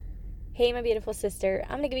Hey, my beautiful sister.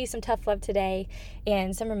 I'm going to give you some tough love today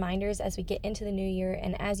and some reminders as we get into the new year,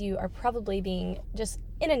 and as you are probably being just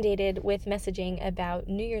inundated with messaging about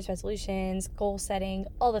New Year's resolutions, goal setting,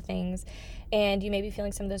 all the things, and you may be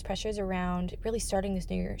feeling some of those pressures around really starting this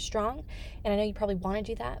new year strong. And I know you probably want to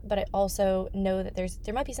do that, but I also know that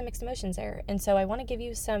there might be some mixed emotions there. And so I want to give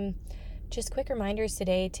you some just quick reminders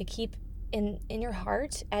today to keep in your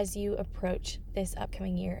heart as you approach this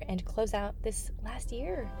upcoming year and close out this last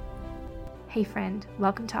year. Hey friend,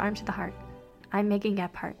 welcome to Arm to the Heart. I'm Megan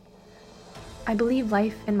Gephardt. I believe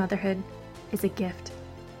life and motherhood is a gift.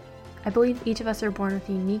 I believe each of us are born with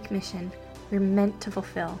a unique mission we're meant to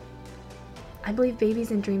fulfill. I believe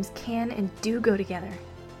babies and dreams can and do go together.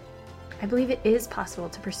 I believe it is possible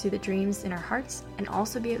to pursue the dreams in our hearts and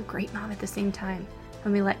also be a great mom at the same time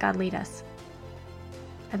when we let God lead us.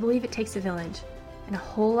 I believe it takes a village and a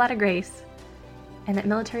whole lot of grace, and that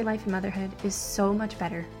military life and motherhood is so much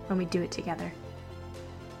better when we do it together.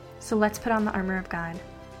 So let's put on the armor of God.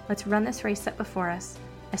 Let's run this race set before us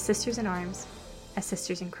as sisters in arms, as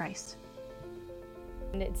sisters in Christ.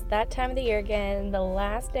 And it's that time of the year again, the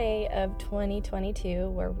last day of 2022,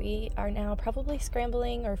 where we are now probably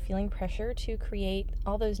scrambling or feeling pressure to create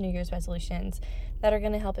all those New Year's resolutions that are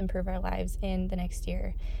going to help improve our lives in the next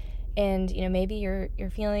year. And maybe you're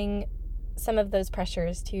feeling some of those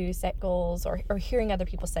pressures to set goals or hearing other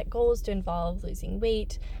people set goals to involve losing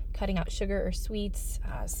weight, cutting out sugar or sweets,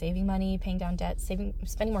 saving money, paying down debt, spending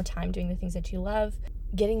more time doing the things that you love,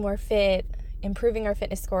 getting more fit, improving our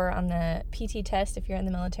fitness score on the PT test if you're in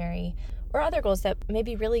the military, or other goals that may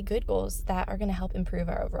be really good goals that are going to help improve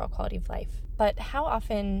our overall quality of life. But how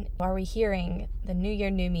often are we hearing the new year,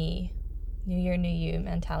 new me, new year, new you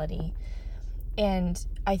mentality? And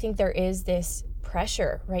I think there is this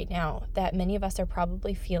pressure right now that many of us are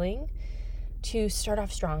probably feeling to start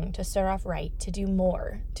off strong, to start off right, to do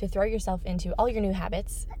more, to throw yourself into all your new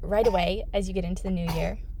habits right away as you get into the new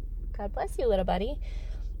year. God bless you, little buddy.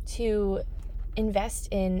 To invest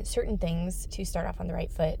in certain things to start off on the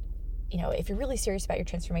right foot. If you're really serious about your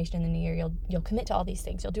transformation in the new year, you'll commit to all these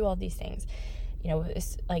things. You'll do all these things.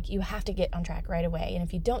 It's like you have to get on track right away. And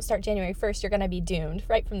if you don't start January 1st, you're going to be doomed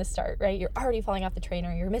right from the start, right? You're already falling off the train,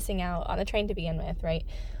 or you're missing out on a train to begin with, right?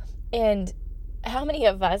 And how many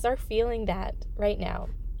of us are feeling that right now?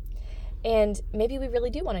 And maybe we really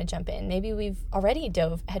do want to jump in. Maybe we've already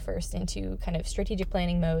dove headfirst into kind of strategic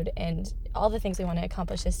planning mode and all the things we want to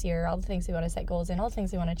accomplish this year, all the things we want to set goals in, all the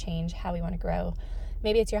things we want to change, how we want to grow.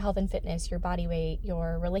 Maybe it's your health and fitness, your body weight,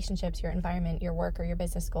 your relationships, your environment, your work or your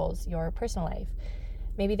business goals, your personal life.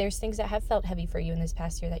 Maybe there's things that have felt heavy for you in this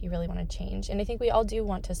past year that you really want to change. And I think we all do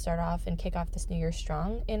want to start off and kick off this new year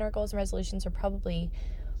strong in our goals and resolutions, or probably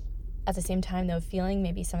at the same time, though, feeling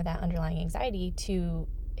maybe some of that underlying anxiety to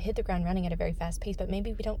hit the ground running at a very fast pace, but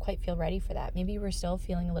maybe we don't quite feel ready for that. Maybe we're still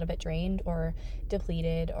feeling a little bit drained or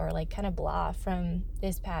depleted or like kind of blah from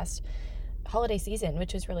this past holiday season,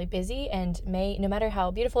 which was really busy, and no matter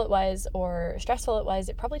how beautiful it was or stressful it was,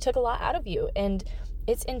 it probably took a lot out of you, and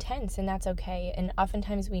it's intense, and that's okay. And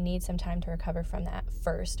oftentimes we need some time to recover from that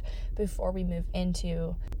first before we move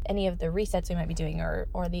into any of the resets we might be doing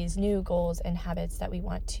or these new goals and habits that we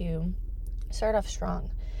want to start off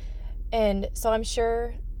strong. And so I'm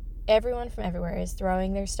sure everyone from everywhere is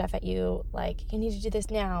throwing their stuff at you like, you need to do this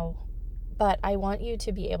now. But I want you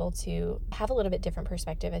to be able to have a little bit different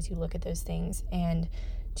perspective as you look at those things, and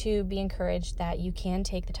to be encouraged that you can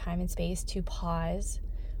take the time and space to pause,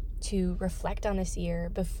 to reflect on this year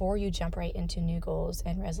before you jump right into new goals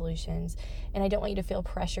and resolutions. And I don't want you to feel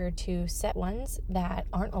pressure to set ones that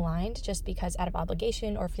aren't aligned just because out of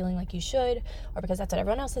obligation or feeling like you should, or because that's what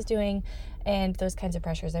everyone else is doing, and those kinds of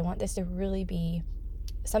pressures. I want this to really be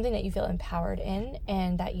something that you feel empowered in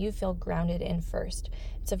and that you feel grounded in first.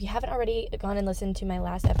 So if you haven't already gone and listened to my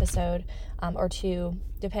last episode or two,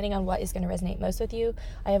 depending on what is going to resonate most with you,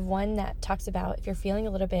 I have one that talks about if you're feeling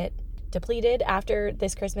a little bit depleted after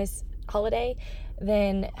this Christmas holiday,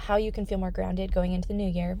 then how you can feel more grounded going into the new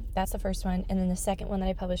year. That's the first one. And then the second one that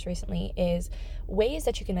I published recently is ways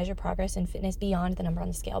that you can measure progress in fitness beyond the number on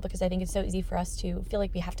the scale, because I think it's so easy for us to feel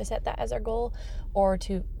like we have to set that as our goal, or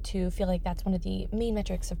to feel like that's one of the main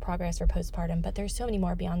metrics of progress or postpartum. But there's so many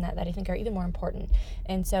more beyond that I think are even more important.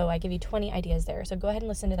 And so I give you 20 ideas there. So go ahead and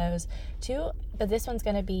listen to those too. But this one's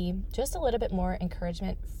going to be just a little bit more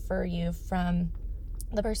encouragement for you from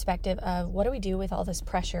the perspective of what do we do with all this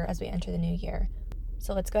pressure as we enter the new year.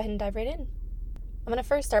 So let's go ahead and dive right in. I'm going to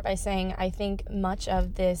first start by saying I think much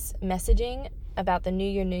of this messaging about the new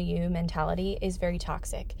year, new you mentality is very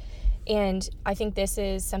toxic. And I think this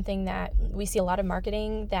is something that we see a lot of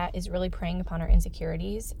marketing that is really preying upon our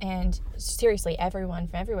insecurities. And seriously, everyone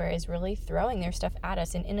from everywhere is really throwing their stuff at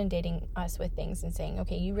us and inundating us with things and saying,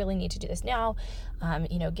 okay, you really need to do this now,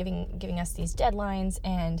 giving us these deadlines.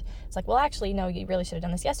 And it's like, well, actually, no, you really should have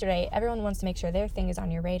done this yesterday. Everyone wants to make sure their thing is on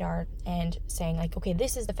your radar and saying like, okay,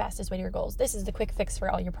 this is the fastest way to your goals. This is the quick fix for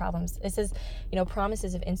all your problems. This is,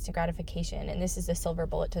 promises of instant gratification. And this is the silver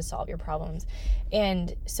bullet to solve your problems.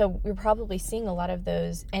 And so we're probably seeing a lot of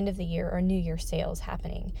those end of the year or New Year sales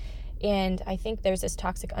happening. And I think there's this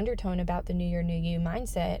toxic undertone about the New Year, New You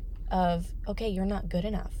mindset of, okay, you're not good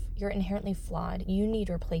enough. You're inherently flawed. You need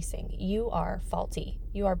replacing. You are faulty.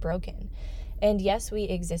 You are broken. And yes, we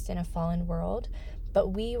exist in a fallen world, but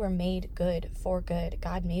we were made good for good.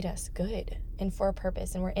 God made us good and for a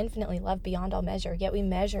purpose. And we're infinitely loved beyond all measure. Yet we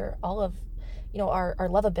measure all of, our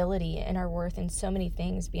lovability and our worth in so many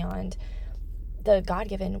things beyond the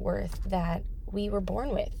God-given worth that we were born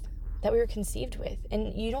with, that we were conceived with.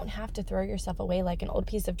 And you don't have to throw yourself away like an old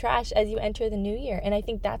piece of trash as you enter the new year. And I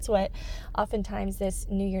think that's what oftentimes this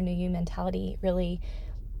New Year, New You mentality really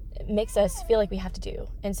makes us feel like we have to do.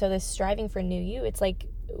 And so this striving for new you, it's like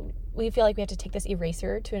we feel like we have to take this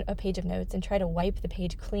eraser to a page of notes and try to wipe the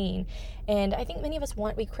page clean. And I think many of us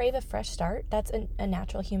we crave a fresh start. That's a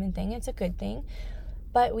natural human thing. It's a good thing.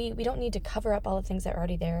 But we don't need to cover up all the things that are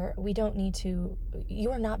already there. We don't need to,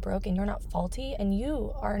 you are not broken, you're not faulty, and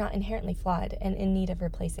you are not inherently flawed and in need of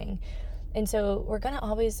replacing. And so we're going to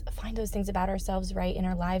always find those things about ourselves, right, in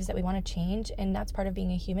our lives that we want to change, and that's part of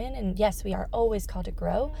being a human. And yes, we are always called to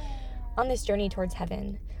grow on this journey towards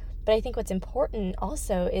heaven. But I think what's important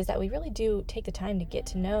also is that we really do take the time to get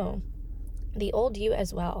to know the old you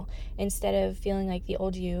as well, instead of feeling like the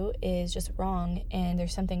old you is just wrong and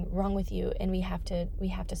there's something wrong with you and we have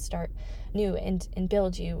to start new and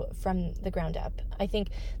build you from the ground up. I think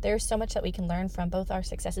there's so much that we can learn from both our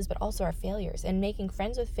successes but also our failures, and making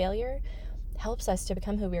friends with failure helps us to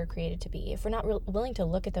become who we were created to be. If we're not willing to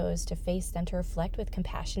look at those, to face them, to reflect with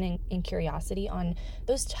compassion and curiosity on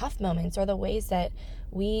those tough moments or the ways that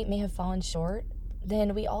we may have fallen short,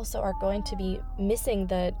 then we also are going to be missing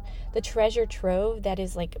the treasure trove that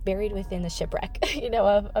is like buried within the shipwreck,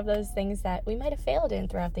 of those things that we might have failed in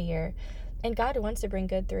throughout the year. And God wants to bring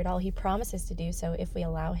good through it all. He promises to do so if we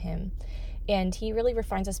allow him. And he really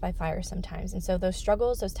refines us by fire sometimes. And so those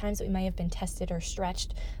struggles, those times that we may have been tested or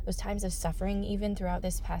stretched, those times of suffering even throughout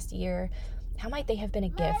this past year, how might they have been a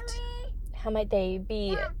gift? How might they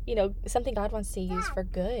be, something God wants to use for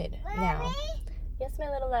good now? Yes,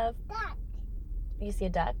 my little love. You see a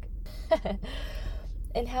duck?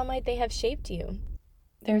 And how might they have shaped you?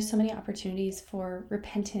 There's so many opportunities for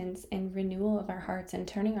repentance and renewal of our hearts and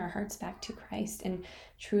turning our hearts back to Christ and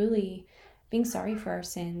truly being sorry for our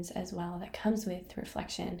sins as well. That comes with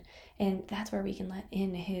reflection. And that's where we can let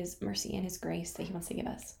in his mercy and his grace that he wants to give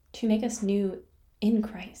us to make us new in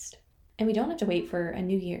Christ. And we don't have to wait for a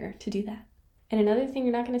new year to do that. And another thing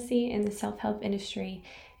you're not going to see in the self-help industry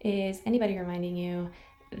is anybody reminding you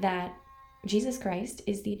that Jesus Christ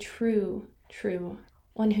is the true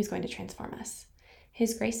one who's going to transform us.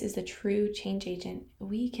 His grace is the true change agent.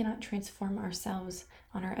 We cannot transform ourselves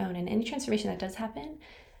on our own. And any transformation that does happen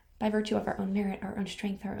by virtue of our own merit, our own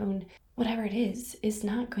strength, our own whatever it is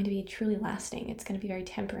not going to be truly lasting. It's going to be very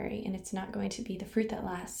temporary, and it's not going to be the fruit that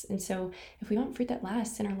lasts. And so if we want fruit that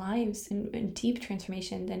lasts in our lives and deep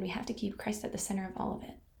transformation, then we have to keep Christ at the center of all of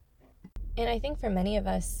it. And I think for many of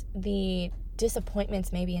us, the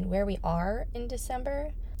disappointments maybe in where we are in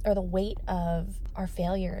December, or the weight of our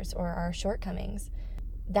failures or our shortcomings,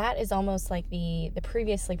 that is almost like the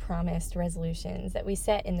previously promised resolutions that we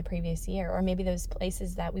set in the previous year, or maybe those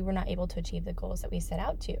places that we were not able to achieve the goals that we set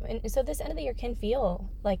out to. And so this end of the year can feel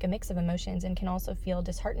like a mix of emotions and can also feel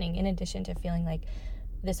disheartening, in addition to feeling like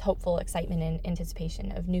this hopeful excitement and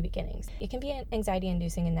anticipation of new beginnings. It can be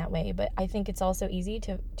anxiety-inducing in that way, but I think it's also easy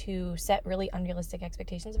to set really unrealistic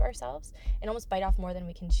expectations of ourselves and almost bite off more than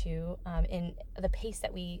we can chew in the pace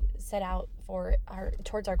that we set out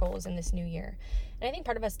towards our goals in this new year. And I think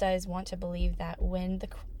part of us does want to believe that when the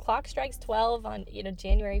clock strikes 12 on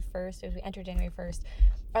January 1st, as we enter January 1st,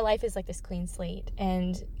 our life is like this clean slate,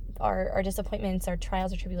 and our disappointments, our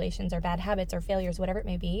trials or tribulations, our bad habits, our failures, whatever it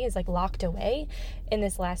may be, is like locked away in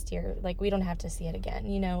this last year. Like we don't have to see it again,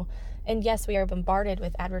 And yes, we are bombarded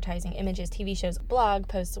with advertising, images, TV shows, blog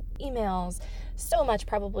posts, emails, so much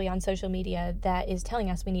probably on social media that is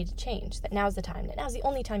telling us we need to change, that now's the time, that now's the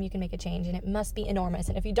only time you can make a change, and it must be enormous.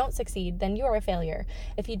 And if you don't succeed, then you are a failure.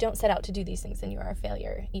 If you don't set out to do these things, then you are a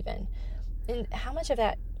failure even. And how much of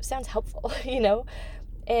that sounds helpful,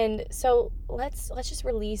 And so let's just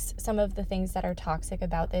release some of the things that are toxic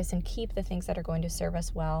about this and keep the things that are going to serve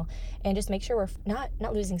us well, and just make sure we're not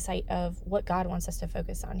losing sight of what God wants us to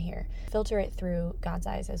focus on here. Filter it through God's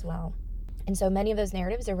eyes as well. And so many of those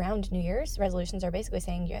narratives around New Year's resolutions are basically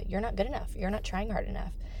saying, you're not good enough, you're not trying hard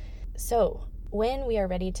enough. So when we are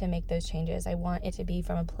ready to make those changes, I want it to be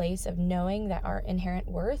from a place of knowing that our inherent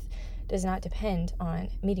worth does not depend on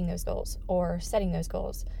meeting those goals or setting those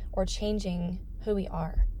goals or changing who we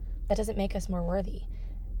are. That doesn't make us more worthy.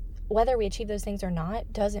 Whether we achieve those things or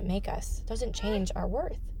not doesn't change our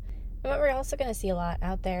worth. And what we're also going to see a lot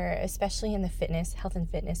out there, especially in the health and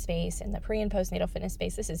fitness space, and the pre- and postnatal fitness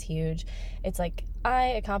space, this is huge. It's like, I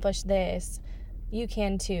accomplished this, you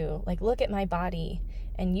can too. Like, look at my body,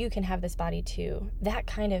 and you can have this body too. That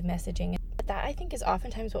kind of messaging, that I think is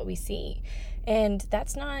oftentimes what we see. And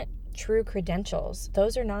that's not true credentials.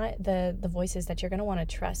 Those are not the voices that you're going to want to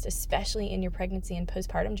trust, especially in your pregnancy and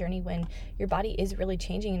postpartum journey when your body is really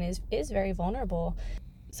changing and is very vulnerable.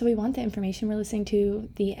 So we want the information we're listening to,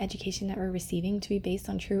 the education that we're receiving, to be based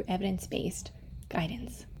on true evidence-based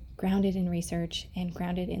guidance, grounded in research and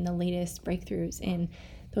grounded in the latest breakthroughs in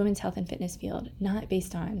the women's health and fitness field, not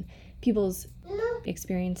based on people's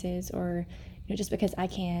experiences or just because I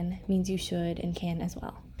can means you should and can as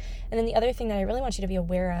well. And then the other thing that I really want you to be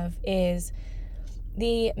aware of is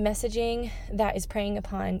the messaging that is preying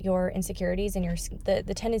upon your insecurities and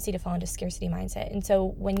the tendency to fall into scarcity mindset. And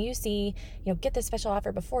so when you see, get this special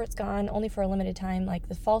offer before it's gone, only for a limited time, like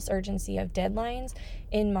the false urgency of deadlines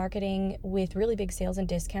in marketing with really big sales and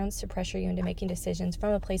discounts to pressure you into making decisions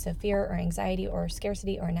from a place of fear or anxiety or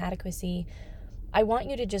scarcity or inadequacy, I want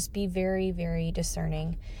you to just be very, very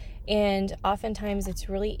discerning. And oftentimes it's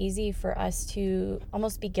really easy for us to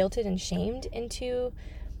almost be guilted and shamed into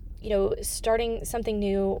starting something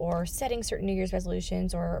new or setting certain New Year's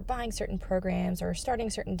resolutions or buying certain programs or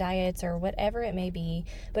starting certain diets or whatever it may be.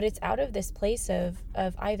 But it's out of this place of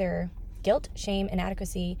either guilt, shame,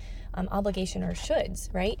 inadequacy, obligation, or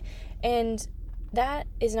shoulds, right? And that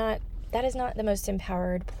is not the most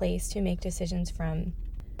empowered place to make decisions from.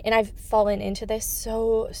 And I've fallen into this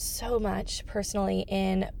so much personally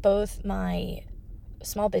in both my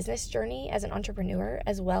small business journey as an entrepreneur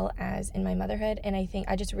as well as in my motherhood. And I think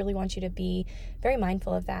I just really want you to be very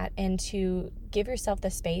mindful of that and to give yourself the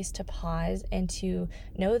space to pause and to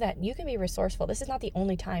know that you can be resourceful. This is not the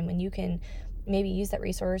only time when you can maybe use that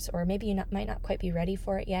resource, or maybe you might not quite be ready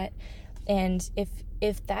for it yet. And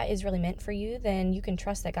if that is really meant for you, then you can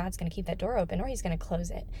trust that God's going to keep that door open or he's going to close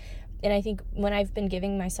it. And I think when I've been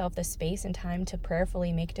giving myself the space and time to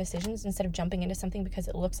prayerfully make decisions instead of jumping into something because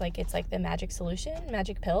it looks like it's like the magic solution,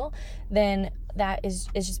 magic pill, then that is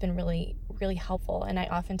just been really, really helpful. And I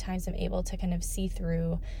oftentimes am able to kind of see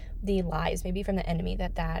through the lies, maybe from the enemy,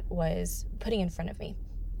 that was putting in front of me.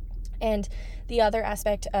 And the other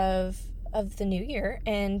aspect of the new year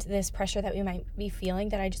and this pressure that we might be feeling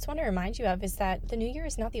that I just want to remind you of is that the new year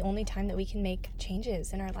is not the only time that we can make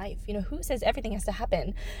changes in our life. Who says everything has to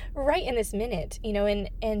happen right in this minute?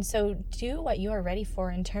 And so do what you are ready for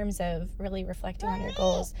in terms of really reflecting on your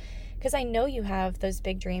goals, because I know you have those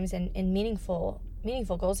big dreams and meaningful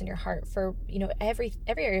goals in your heart for every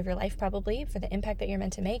area of your life, probably for the impact that you're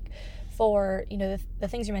meant to make, for the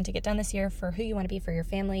things you're meant to get done this year, for who you want to be for your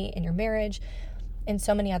family and your marriage, and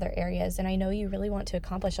so many other areas. And I know you really want to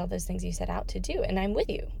accomplish all those things you set out to do. And I'm with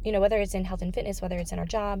you, whether it's in health and fitness, whether it's in our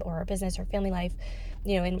job or our business or family life,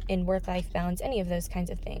 in work-life balance, any of those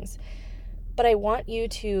kinds of things. But I want you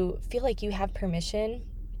to feel like you have permission,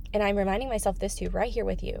 and I'm reminding myself this too, right here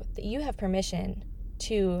with you, that you have permission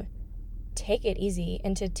to take it easy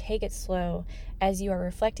and to take it slow as you are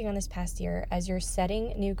reflecting on this past year, as you're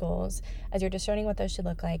setting new goals, as you're discerning what those should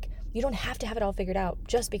look like. You don't have to have it all figured out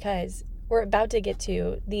just because we're about to get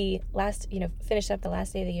to the last, finish up the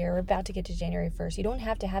last day of the year. We're about to get to January 1st. You don't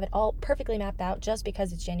have to have it all perfectly mapped out just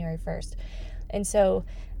because it's January 1st. And so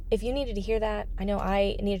if you needed to hear that, I know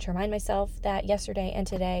I needed to remind myself that yesterday and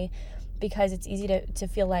today, because it's easy to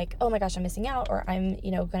feel like, oh my gosh, I'm missing out, or I'm,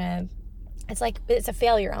 it's like, it's a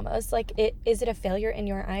failure almost. Like, is it a failure in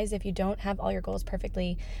your eyes if you don't have all your goals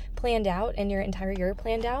perfectly planned out and your entire year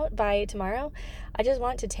planned out by tomorrow? I just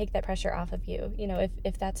want to take that pressure off of you,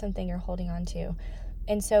 if that's something you're holding on to.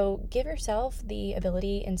 And so give yourself the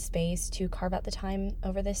ability and space to carve out the time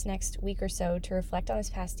over this next week or so to reflect on this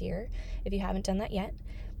past year, if you haven't done that yet,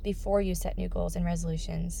 before you set new goals and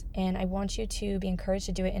resolutions. And I want you to be encouraged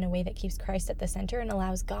to do it in a way that keeps Christ at the center and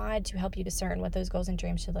allows God to help you discern what those goals and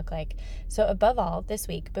dreams should look like. So above all, this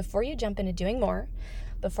week, before you jump into doing more,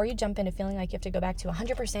 before you jump into feeling like you have to go back to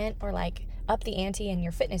 100% or like up the ante in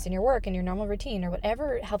your fitness and your work and your normal routine or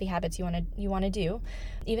whatever healthy habits you want to do,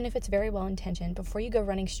 even if it's very well intentioned, before you go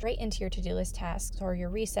running straight into your to-do list tasks or your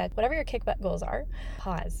reset, whatever your kick butt goals are,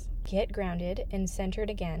 pause, get grounded and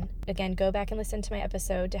centered again. Again, go back and listen to my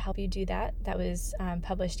episode to help you do that. That was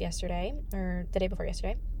published yesterday or the day before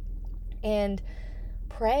yesterday. And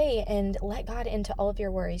pray and let God into all of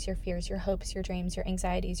your worries, your fears, your hopes, your dreams, your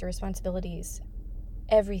anxieties, your responsibilities.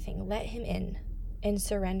 Everything, let him in and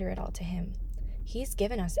surrender it all to him. He's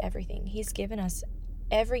given us everything. He's given us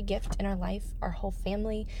every gift in our life, our whole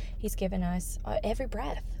family. He's given us every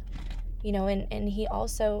breath, and he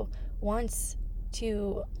also wants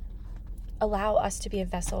to allow us to be a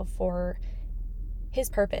vessel for his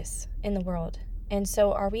purpose in the world. And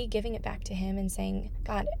so are we giving it back to him and saying,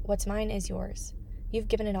 God, what's mine is yours. You've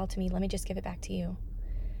given it all to me. Let me just give it back to you.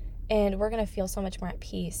 And we're going to feel so much more at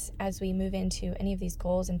peace as we move into any of these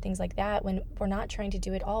goals and things like that when we're not trying to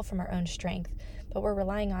do it all from our own strength, but we're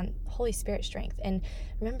relying on Holy Spirit strength. And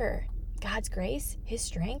remember, God's grace, his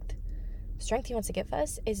strength he wants to give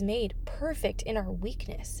us is made perfect in our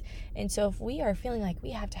weakness. And so if we are feeling like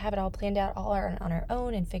we have to have it all planned out all on our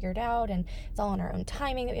own and figured out, and it's all on our own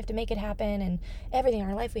timing that we have to make it happen, and everything in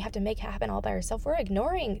our life we have to make happen all by ourselves, we're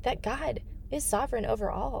ignoring that God is sovereign over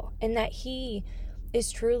all and that he is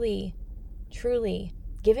truly, truly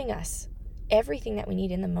giving us everything that we need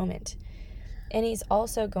in the moment. And he's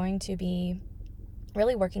also going to be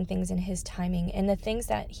really working things in his timing, and the things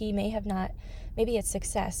that he may have not, maybe it's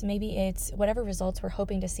success, maybe it's whatever results we're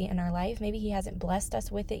hoping to see in our life, maybe he hasn't blessed us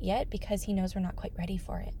with it yet because he knows we're not quite ready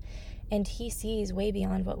for it. And he sees way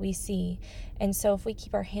beyond what we see. And so if we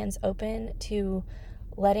keep our hands open to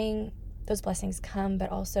letting those blessings come,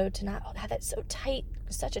 but also to not have that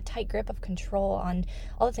such a tight grip of control on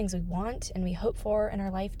all the things we want and we hope for in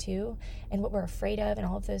our life too, and what we're afraid of and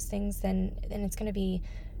all of those things, then it's going to be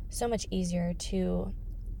so much easier to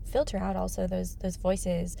filter out also those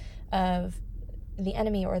voices of the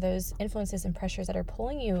enemy or those influences and pressures that are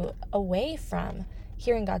pulling you away from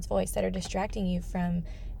hearing God's voice, that are distracting you from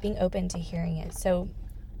being open to hearing it. So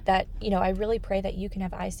that, I really pray that you can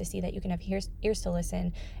have eyes to see, that you can have ears to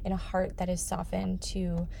listen, and a heart that is softened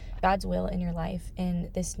to God's will in your life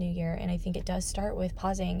in this new year. And I think it does start with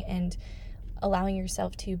pausing and allowing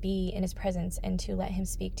yourself to be in his presence and to let him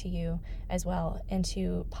speak to you as well, and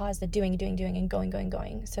to pause the doing and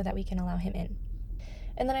going so that we can allow him in.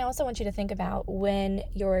 And then I also want you to think about when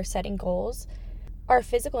you're setting goals, our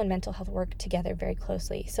physical and mental health work together very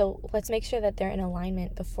closely. So let's make sure that they're in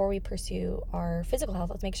alignment before we pursue our physical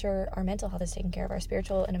health. Let's make sure our mental health is taken care of, our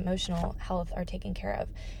spiritual and emotional health are taken care of.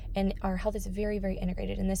 And our health is very, very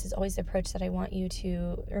integrated. And this is always the approach that I want you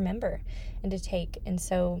to remember and to take. And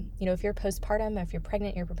so, if you're postpartum, or if you're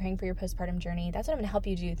pregnant, you're preparing for your postpartum journey, that's what I'm going to help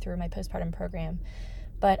you do through my postpartum program.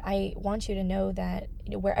 But I want you to know that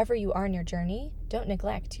wherever you are in your journey, don't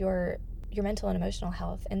neglect your mental and emotional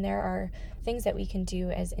health. And there are things that we can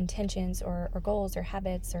do as intentions or goals or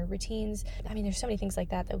habits or routines. There's so many things like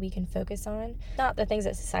that we can focus on. Not the things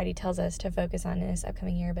that society tells us to focus on in this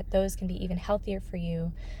upcoming year, but those can be even healthier for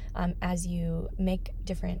you as you make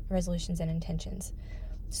different resolutions and intentions.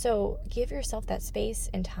 So give yourself that space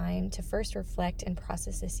and time to first reflect and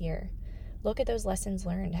process this year. Look at those lessons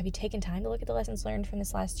learned. Have you taken time to look at the lessons learned from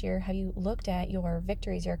this last year? Have you looked at your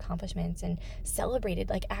victories, your accomplishments, and celebrated,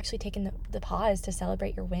 actually taken the pause to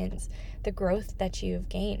celebrate your wins, the growth that you've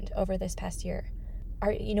gained over this past year?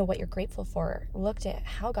 Are what you're grateful for? Looked at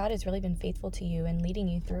how God has really been faithful to you and leading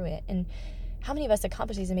you through it. And how many of us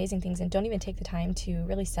accomplish these amazing things and don't even take the time to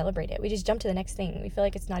really celebrate it? We just jump to the next thing. We feel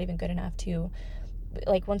like it's not even good enough to,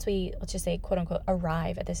 once we, let's just say, quote unquote,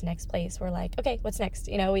 arrive at this next place, we're like, okay, what's next?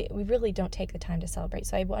 We really don't take the time to celebrate.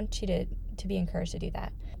 So I want you to be encouraged to do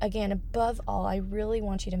that. Again, above all, I really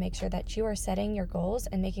want you to make sure that you are setting your goals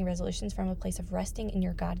and making resolutions from a place of resting in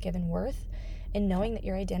your God-given worth and knowing that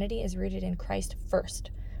your identity is rooted in Christ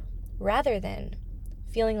first, rather than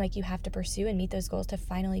feeling like you have to pursue and meet those goals to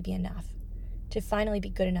finally be enough, to finally be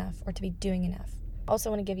good enough, or to be doing enough. Also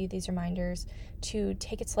want to give you these reminders to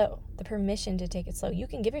take it slow, the permission to take it slow. You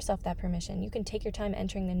can give yourself that permission. You can take your time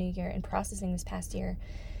entering the new year and processing this past year.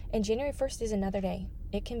 And January 1st is another day.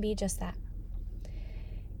 It can be just that.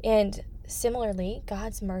 And similarly,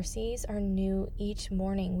 God's mercies are new each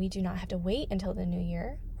morning. We do not have to wait until the new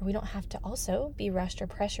year, or we don't have to also be rushed or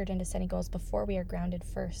pressured into setting goals before we are grounded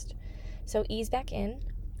first. So ease back in,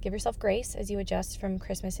 give yourself grace as you adjust from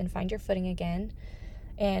Christmas and find your footing again.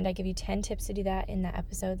 And I give you 10 tips to do that in that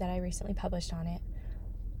episode that I recently published on it.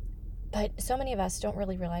 But so many of us don't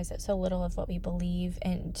really realize that so little of what we believe,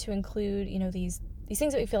 and to include, these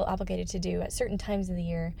things that we feel obligated to do at certain times of the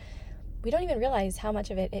year, we don't even realize how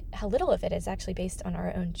little of it is actually based on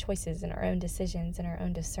our own choices and our own decisions and our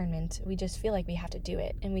own discernment. We just feel like we have to do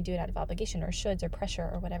it, and we do it out of obligation or shoulds or pressure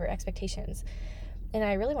or whatever, expectations. And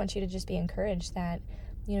I really want you to just be encouraged that,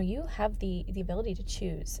 you have the ability to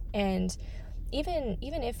choose. And even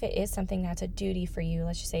if it is something that's a duty for you,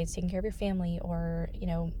 let's just say it's taking care of your family or,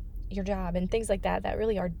 your job and things like that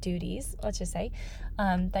really are duties, let's just say,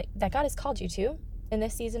 that God has called you to in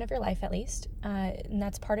this season of your life, at least, and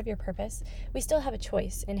that's part of your purpose. We still have a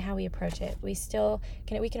choice in how we approach it. We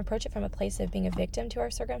can approach it from a place of being a victim to our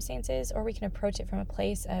circumstances, or we can approach it from a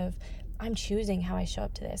place of, I'm choosing how I show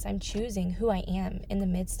up to this. I'm choosing who I am in the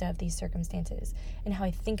midst of these circumstances and how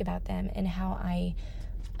I think about them and how I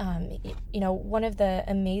one of the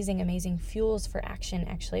amazing fuels for action,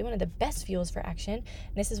 actually, one of the best fuels for action,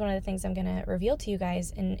 and this is one of the things I'm going to reveal to you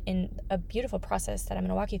guys in a beautiful process that I'm going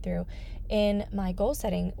to walk you through in my goal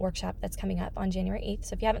setting workshop that's coming up on January 8th.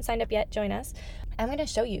 So if you haven't signed up yet, join us. I'm going to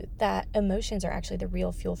show you that emotions are actually the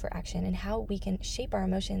real fuel for action, and how we can shape our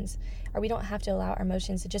emotions, or we don't have to allow our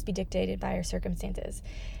emotions to just be dictated by our circumstances.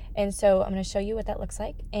 And so I'm going to show you what that looks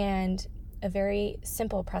like, and a very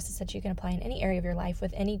simple process that you can apply in any area of your life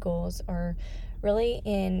with any goals, or really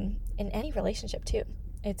in any relationship too.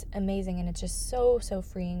 It's amazing, and it's just so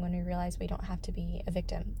freeing when we realize we don't have to be a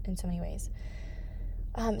victim in so many ways.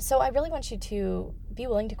 So I really want you to be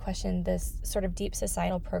willing to question this sort of deep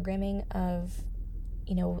societal programming of,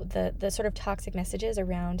 the sort of toxic messages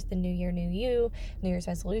around the new year, new you, New Year's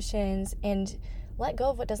resolutions, and let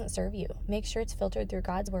go of what doesn't serve you. Make sure it's filtered through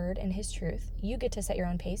God's word and his truth. You get to set your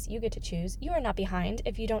own pace. You get to choose. You are not behind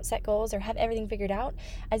if you don't set goals or have everything figured out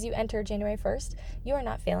as you enter January 1st. You are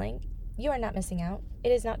not failing. You are not missing out.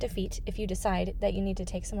 It is not defeat if you decide that you need to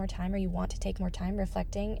take some more time, or you want to take more time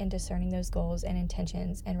reflecting and discerning those goals and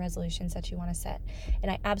intentions and resolutions that you want to set.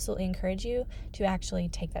 And I absolutely encourage you to actually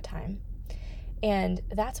take that time. And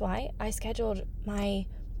that's why I scheduled my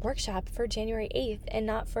workshop for January 8th and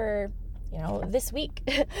not for this week,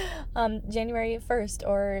 January 1st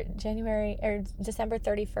or December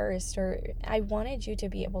 31st, or I wanted you to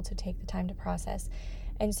be able to take the time to process.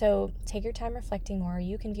 And so take your time reflecting more.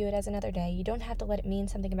 You can view it as another day. You don't have to let it mean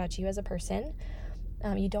something about you as a person.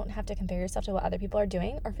 You don't have to compare yourself to what other people are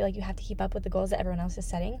doing or feel like you have to keep up with the goals that everyone else is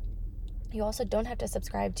setting. You also don't have to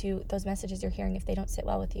subscribe to those messages you're hearing if they don't sit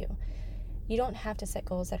well with you. You don't have to set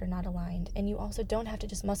goals that are not aligned, and you also don't have to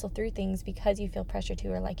just muscle through things because you feel pressure to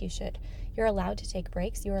or like you should. You're allowed to take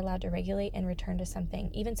breaks. You're allowed to regulate and return to something,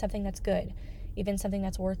 even something that's good, even something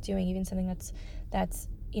that's worth doing, even something that's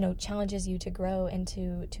challenges you to grow and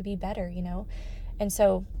to be better, And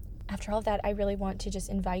so after all of that, I really want to just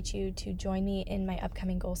invite you to join me in my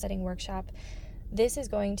upcoming goal setting workshop. This is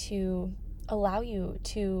going to allow you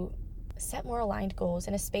to set more aligned goals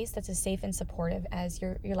in a space that's as safe and supportive as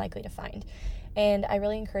you're likely to find. And I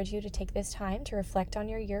really encourage you to take this time to reflect on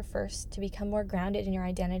your year first, to become more grounded in your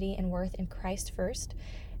identity and worth in Christ first.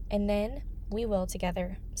 And then we will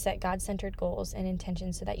together set God-centered goals and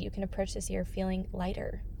intentions so that you can approach this year feeling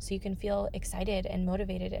lighter, so you can feel excited and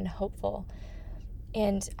motivated and hopeful.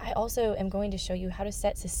 And I also am going to show you how to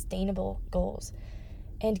set sustainable goals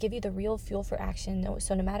and give you the real fuel for action.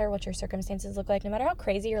 So no matter what your circumstances look like, no matter how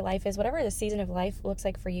crazy your life is, whatever the season of life looks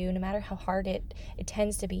like for you, no matter how hard it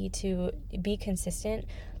tends to be consistent,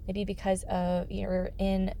 maybe because of you're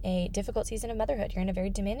in a difficult season of motherhood, you're in a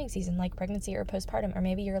very demanding season like pregnancy or postpartum, or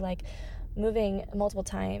maybe you're like moving multiple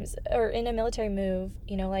times or in a military move,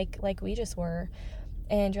 like we just were.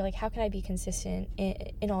 And you're like, how can I be consistent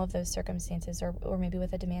in all of those circumstances, or maybe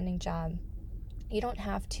with a demanding job? You don't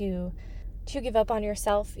have to give up on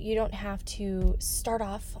yourself. You don't have to start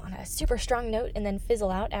off on a super strong note and then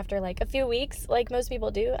fizzle out after like a few weeks like most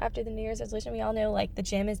people do after the New Year's resolution. We all know like the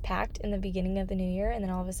gym is packed in the beginning of the new year, and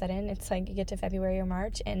then all of a sudden it's like you get to February or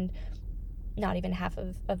March and not even half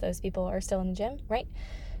of those people are still in the gym, right?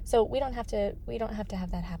 So we don't have to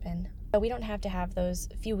have that happen. But we don't have to have those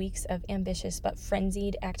few weeks of ambitious but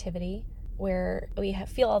frenzied activity where we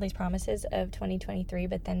feel all these promises of 2023,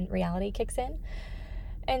 but then reality kicks in.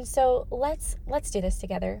 And so let's do this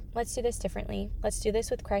together. Let's do this differently. Let's do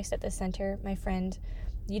this with Christ at the center, my friend.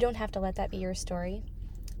 You don't have to let that be your story.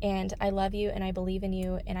 And I love you and I believe in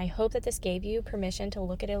you. And I hope that this gave you permission to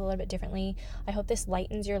look at it a little bit differently. I hope this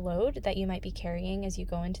lightens your load that you might be carrying as you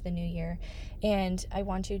go into the new year. And I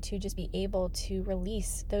want you to just be able to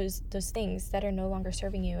release those things that are no longer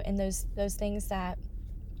serving you, and those things that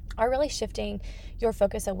are really shifting your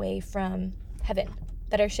focus away from heaven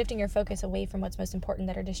that are shifting your focus away from what's most important,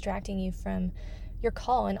 that are distracting you from your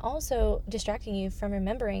call, and also distracting you from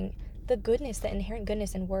remembering the goodness, the inherent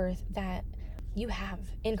goodness and worth that you have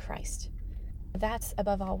in Christ. That's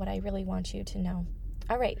above all what I really want you to know.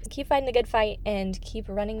 All right, keep fighting the good fight and keep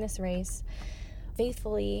running this race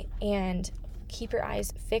faithfully, and keep your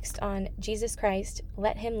eyes fixed on Jesus Christ.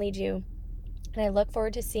 Let him lead you. And I look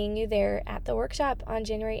forward to seeing you there at the workshop on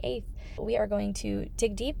January 8th. We are going to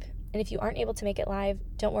dig deep. And if you aren't able to make it live,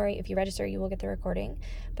 don't worry. If you register, you will get the recording.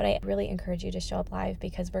 But I really encourage you to show up live,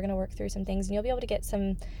 because we're going to work through some things, and you'll be able to get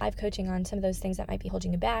some live coaching on some of those things that might be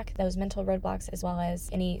holding you back, those mental roadblocks, as well as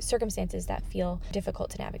any circumstances that feel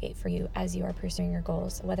difficult to navigate for you as you are pursuing your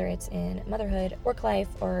goals, whether it's in motherhood, work life,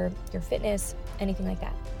 or your fitness, anything like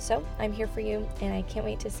that. So I'm here for you, and I can't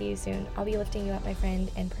wait to see you soon. I'll be lifting you up, my friend,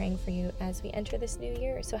 and praying for you as we enter this new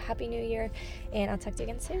year. So happy new year, and I'll talk to you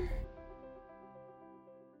again soon.